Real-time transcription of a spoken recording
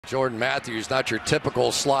Jordan Matthews, not your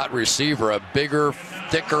typical slot receiver, a bigger,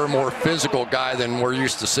 thicker, more physical guy than we're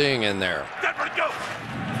used to seeing in there.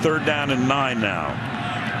 3rd down and 9 now.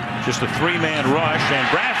 Just a 3-man rush, and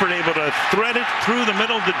Bradford able to thread it through the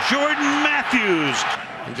middle to Jordan Matthews.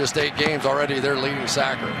 In just 8 games already, their leading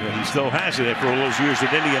sacker. Yeah, he still has it after all those years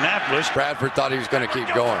at Indianapolis. Bradford thought he was going to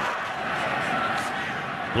keep going.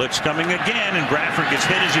 Blitz coming again, and Bradford gets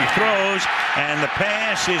hit as he throws, and the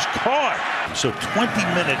pass is caught. So 20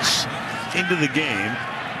 minutes into the game,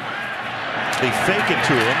 they fake it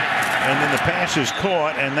to him, and then the pass is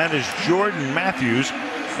caught, and that is Jordan Matthews,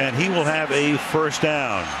 and he will have a 1st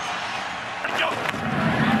down.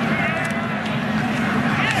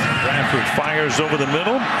 Bradford fires over the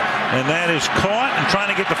middle, and that is caught, and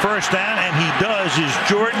trying to get the 1st down, and he does, is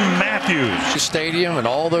Jordan Matthews. Stadium and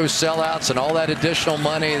all those sellouts and all that additional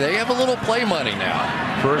money, they have a little play money now.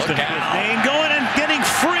 1st and 15, going and getting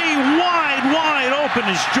free, wide open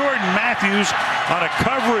is Jordan Matthews on a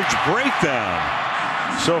coverage breakdown.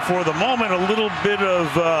 So for the moment, a little bit of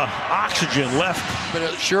oxygen left. But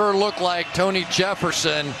it sure looked like Tony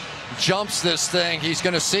Jefferson jumps this thing. He's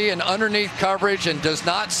going to see an underneath coverage and does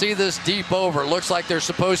not see this deep over. Looks like they're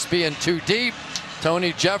supposed to be in too deep.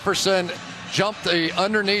 Tony Jefferson jumped the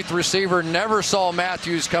underneath receiver, never saw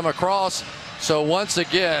Matthews come across. So once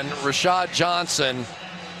again, Rashad Johnson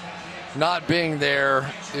not being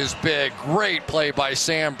there is big. Great play by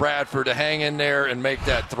Sam Bradford to hang in there and make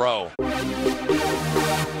that throw.